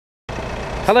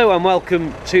Hello and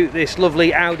welcome to this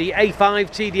lovely Audi A5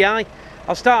 TDI.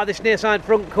 I'll start at this near side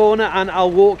front corner and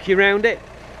I'll walk you around it.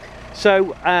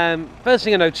 So first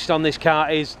thing I noticed on this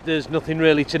car is there's nothing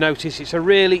really to notice. It's a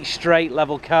really straight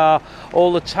level car.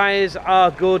 All the tyres are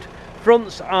good.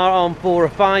 Fronts are on 4 or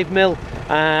 5 mil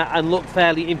and look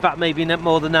fairly, in fact maybe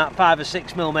more than that, 5 or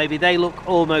 6 mil maybe. They look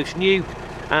almost new.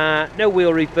 No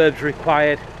wheel refurbs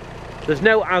required. There's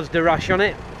no Asda rash on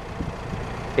it.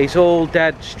 It's all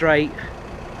dead straight,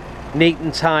 neat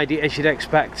and tidy as you'd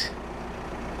expect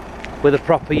with a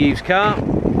proper used car.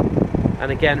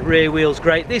 And again, rear wheel's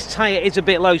great. This tyre is a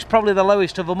bit low. It's probably the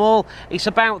lowest of them all. It's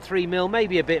about 3 mil,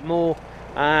 maybe a bit more,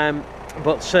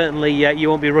 but certainly you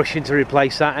won't be rushing to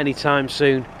replace that anytime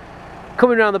soon.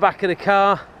 Coming around the back of the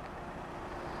car,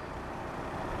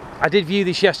 I did view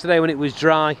this yesterday when it was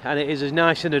dry, and it is as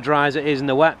nice in the dry as it is in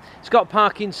the wet. It's got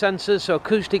parking sensors, so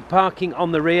acoustic parking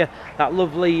on the rear. That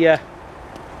lovely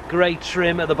grey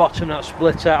trim at the bottom, that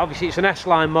splitter. Obviously it's an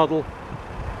S-Line model,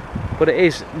 but it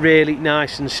is really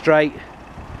nice and straight.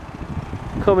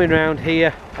 Coming round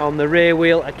here on the rear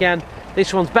wheel, again,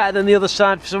 this one's better than the other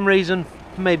side for some reason.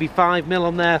 Maybe 5 mil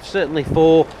on there, certainly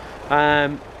 4.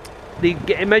 The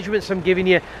measurements I'm giving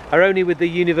you are only with the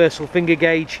universal finger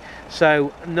gauge,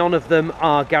 so none of them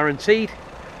are guaranteed.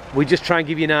 We just try and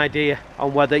give you an idea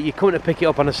on whether you're coming to pick it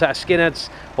up on a set of skinheads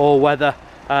or whether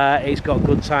it's got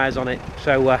good tyres on it.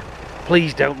 So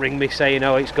please don't ring me saying,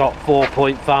 oh, it's got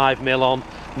 4.5 mil on,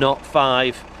 not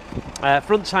 5.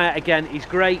 Front tyre again is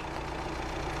great,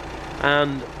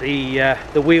 and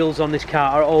the wheels on this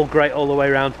car are all great all the way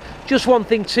around. Just one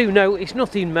thing to note, it's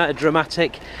nothing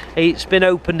dramatic. It's been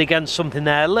opened against something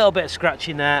there, a little bit of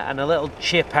scratching there and a little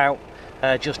chip out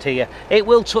just here. It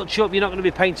will touch up, you're not going to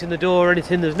be painting the door or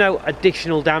anything. There's no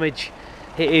additional damage.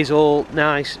 It is all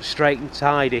nice, straight and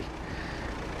tidy.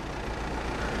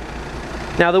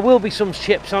 Now there will be some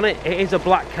chips on it. It is a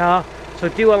black car, so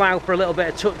do allow for a little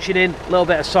bit of touching in, a little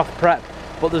bit of soft prep,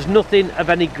 but there's nothing of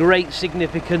any great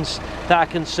significance that I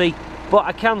can see. But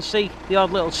I can see the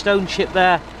odd little stone chip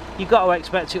there. You've got to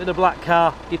expect it with a black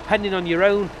car. Depending on your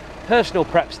own personal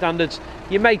prep standards,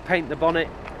 you may paint the bonnet,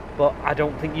 but I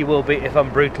don't think you will be, if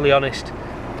I'm brutally honest.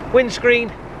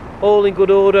 Windscreen, all in good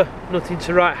order, nothing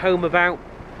to write home about.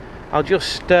 I'll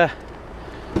just show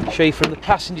you from the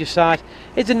passenger side.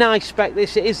 It's a nice spec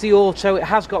this, it is the auto, it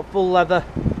has got full leather,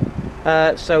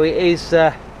 so it is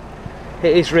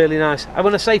really nice. And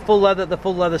when I say full leather, the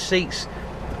full leather seats,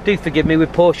 do forgive me,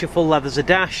 with Porsche full leather's a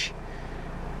dash.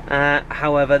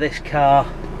 However, this car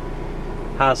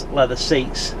has leather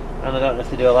seats, and I don't know if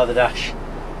they do a leather dash.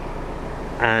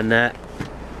 And there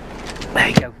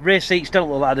you go. Rear seats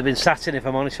don't look like they've been sat in, if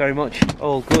I'm honest, very much.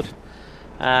 All good.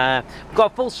 We've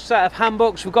got a full set of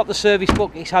handbooks. We've got the service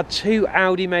book. It's had 2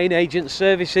 Audi main agent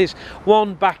services,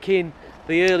 one back in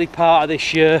the early part of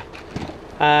this year.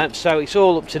 So it's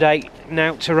all up to date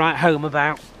now to write home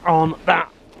about on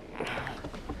that.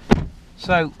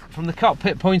 So from the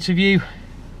cockpit point of view,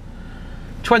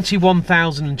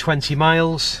 21,020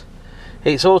 miles.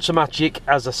 It's automatic,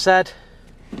 as I said.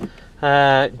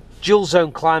 Dual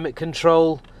zone climate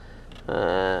control.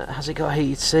 Has it got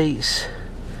heated seats?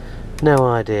 No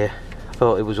idea. I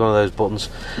thought it was one of those buttons.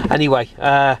 Anyway,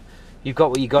 you've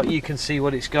got what you got. You can see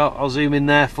what it's got. I'll zoom in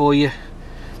there for you.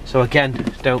 So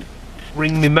again, don't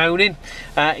ring me moaning.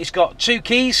 It's got 2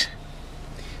 keys.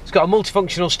 It's got a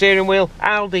multifunctional steering wheel.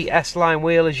 Audi S-Line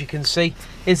wheel, as you can see,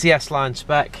 is the S-Line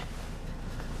spec.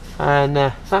 And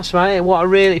that's right. What I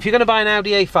really, if you're going to buy an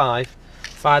Audi A5,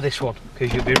 buy this one,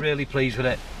 because you'll be really pleased with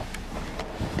it.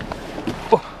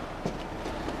 Oh.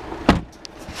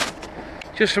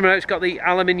 Just from now, it's got the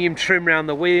aluminium trim around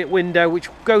the window, which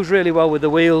goes really well with the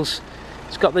wheels.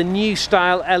 It's got the new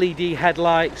style LED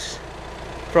headlights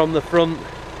from the front,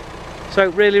 so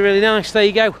really, really nice. There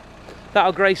you go.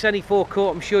 That'll grace any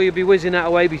forecourt. I'm sure you'll be whizzing that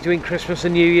away between Christmas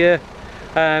and New Year.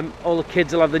 All the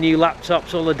kids will have the new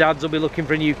laptops, all the dads will be looking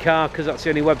for a new car, because that's the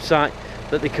only website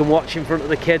that they can watch in front of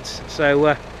the kids.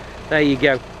 So there you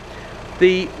go.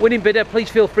 The winning bidder, please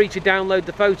feel free to download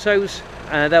the photos.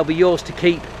 They'll be yours to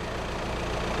keep.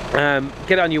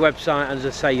 Get it on your website, and as I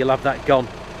say, you'll have that gone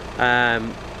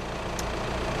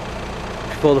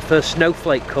before the first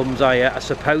snowflake comes, I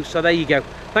suppose. So there you go.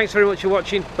 Thanks very much for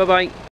watching. Bye bye.